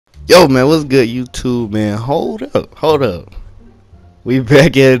Yo, man, what's good, YouTube, man? Hold up. We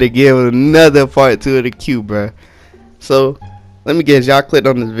back at it again with another part 2 of the queue, bruh. So, let me guess, y'all clicked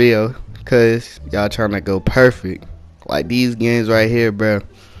on this video because y'all trying to go perfect. Like these games right here, bruh.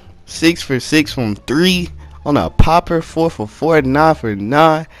 6 for 6 from 3 on a popper, 4 for 4, 9 for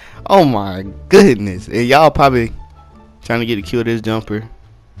 9. Oh my goodness. And y'all probably trying to get a queue of this jumper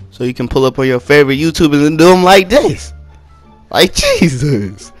so you can pull up on your favorite YouTubers and do them like this. Like,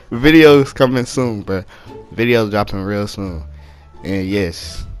 Jesus. Videos coming soon, bro. Videos dropping real soon. And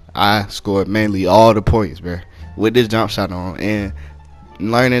yes, I scored mainly all the points, bro, with this jump shot on and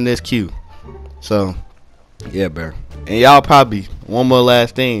learning this cue. So yeah, bro. And y'all probably, one more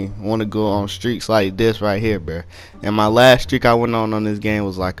last thing, want to go on streaks like this right here, bro. And my last streak I went on this game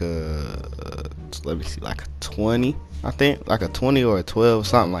was like let me see, like a 20, I think, like a 20 or a 12,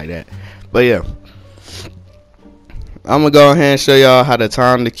 something like that. But yeah, I'm gonna go ahead and show y'all how to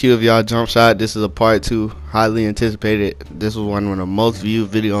time the queue of y'all jump shot. This is a part 2, highly anticipated. This was one of the most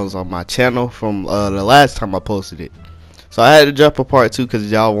viewed videos on my channel from the last time I posted it. So I had to drop a part 2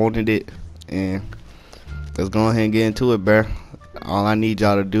 because y'all wanted it. And let's go ahead and get into it, bruh. All I need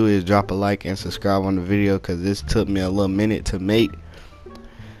y'all to do is drop a like and subscribe on the video, because this took me a little minute to make.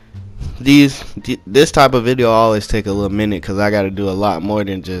 This type of video always take a little minute because I got to do a lot more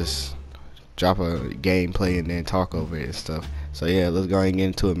than just drop a gameplay and then talk over it and stuff. So yeah, let's go ahead and get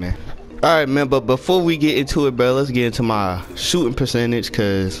into it, man. Alright, man, but before we get into it, bro, let's get into my shooting percentage,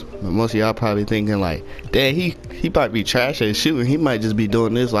 because most of y'all probably thinking like, damn, he might be trash at shooting. He might just be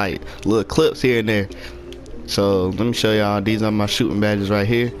doing this like little clips here and there. So let me show y'all. These are my shooting badges right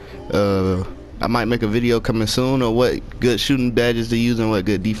here. I might make a video coming soon on what good shooting badges to use and what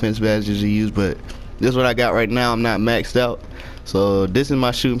good defense badges to use, but this is what I got right now. I'm not maxed out. So this is my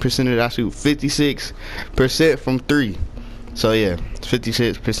shooting percentage. I shoot 56% from 3. So yeah,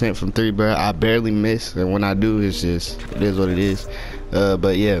 56% from 3, bro. I barely miss, and when I do, it is what it is.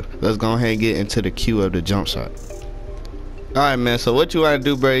 But yeah, let's go ahead and get into the queue of the jump shot. Alright, man, so what you want to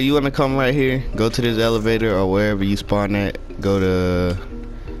do, bro, you want to come right here, go to this elevator or wherever you spawn at, go to,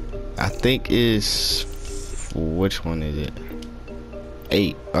 I think is, which one is it?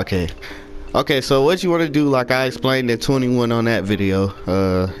 8. Okay, so what you want to do, like I explained at 21 on that video,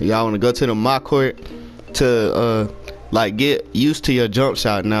 y'all want to go to the MASCOT to like get used to your jump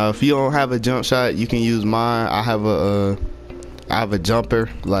shot. Now if you don't have a jump shot, you can use mine. I have a jumper.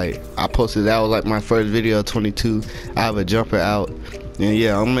 Like I posted, that was like my first video, 22. I have a jumper out, and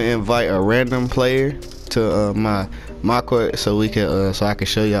yeah, I'm gonna invite a random player to my court so we can so I can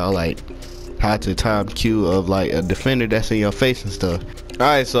show y'all like how to time queue of like a defender that's in your face and stuff.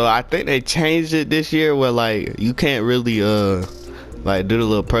 Alright, so I think they changed it this year where like you can't really like do the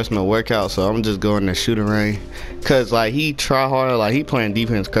little personal workout. So I'm just going to shooting range, cause like he try hard, like he playing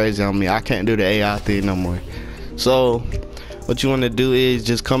defense crazy on me. I can't do the AI thing no more. So what you want to do is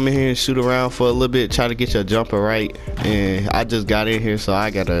just come in here and shoot around for a little bit, try to get your jumper right. And I just got in here, so I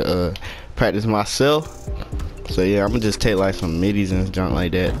gotta practice myself. So yeah, I'm gonna just take like some middies and jump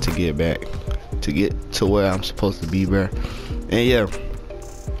like that to get back, to get to where I'm supposed to be, bro. And yeah,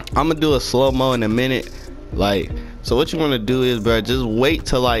 I'm gonna do a slow-mo in a minute. Like, so what you want to do is, bro, just wait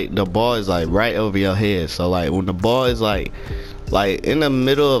till like the ball is like right over your head. So like when the ball is like in the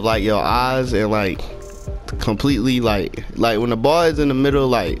middle of like your eyes, and like completely like when the ball is in the middle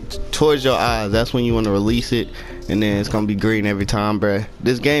like towards your eyes, that's when you want to release it, and then it's gonna be green every time, bro.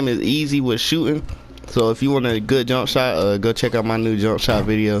 This game is easy with shooting, so if you want a good jump shot, go check out my new jump shot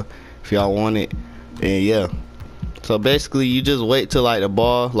video if y'all want it. And yeah, so basically you just wait till like the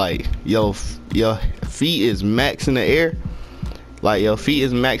ball, like your feet is max in the air, like your feet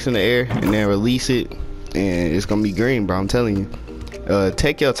is max in the air, and then release it, and it's gonna be green, bro. I'm telling you.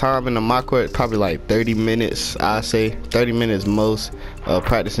 Take your time in the MASCOT, probably like 30 minutes. I say 30 minutes most,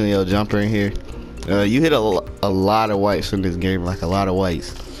 practicing your jumper in here. You hit a lot of whites in this game, like a lot of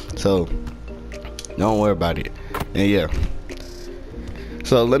whites, so don't worry about it. And yeah,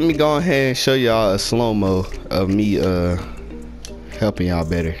 so let me go ahead and show y'all a slow-mo of me helping y'all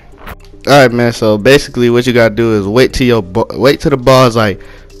better. Alright, man, so basically what you gotta do is wait till the ball is like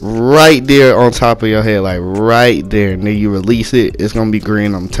right there on top of your head, like right there, and then you release it. It's gonna be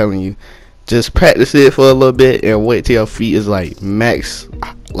green, I'm telling you. Just practice it for a little bit and wait till your feet is like max,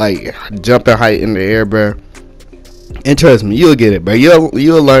 like jumping height in the air, bro. And trust me, you'll get it, bro.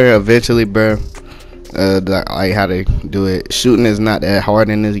 You'll learn eventually, bro. Like how to do it. Shooting is not that hard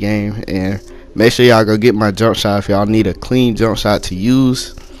in this game. And make sure y'all go get my jump shot if y'all need a clean jump shot to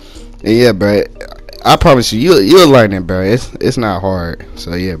use. And yeah, bro, I promise you'll learn it, bro. It's not hard.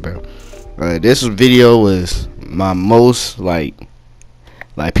 So yeah, bro. This video was my most like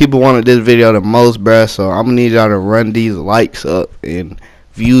Like, people wanted this video the most, bruh. So I'm gonna need y'all to run these likes up and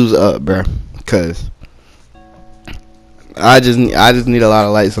views up, bruh. Cause I just need a lot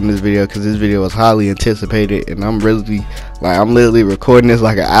of likes on this video, because this video was highly anticipated, and I'm literally recording this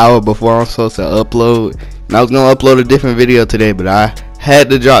like an hour before I'm supposed to upload. And I was gonna upload a different video today, but I had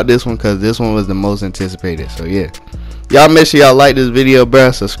to drop this one because this one was the most anticipated. So yeah, y'all make sure y'all like this video,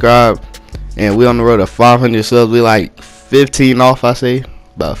 bruh. Subscribe, and we on the road to 500 subs. We like 15 off, I say.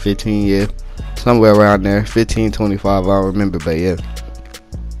 About 15, yeah, somewhere around there, 15, 25, I don't remember, but yeah,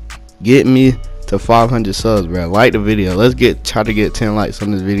 get me to 500 subs, bro. Like the video. Let's try to get 10 likes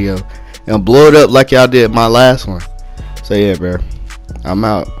on this video and blow it up like y'all did my last one. So yeah, bro, I'm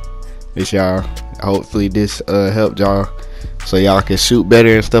out. It's y'all. Hopefully this helped y'all, so y'all can shoot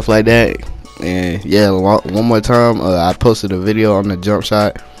better and stuff like that. And yeah, one more time, I posted a video on the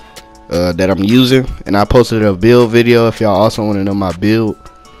Jumpshot that I'm using, and I posted a build video if y'all also want to know my build.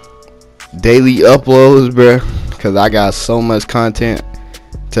 Daily uploads, bro, because I got so much content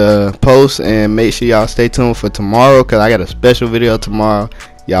to post. And make sure y'all stay tuned for tomorrow, because I got a special video tomorrow.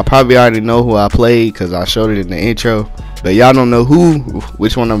 Y'all probably already know who I played because I showed it in the intro, but y'all don't know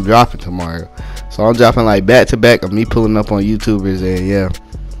which one I'm dropping tomorrow. So I'm dropping like back to back of me pulling up on YouTubers. And yeah,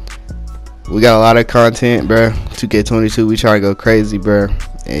 we got a lot of content, bro. 2K22, we try to go crazy, bro.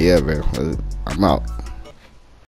 And yeah, bro, I'm out.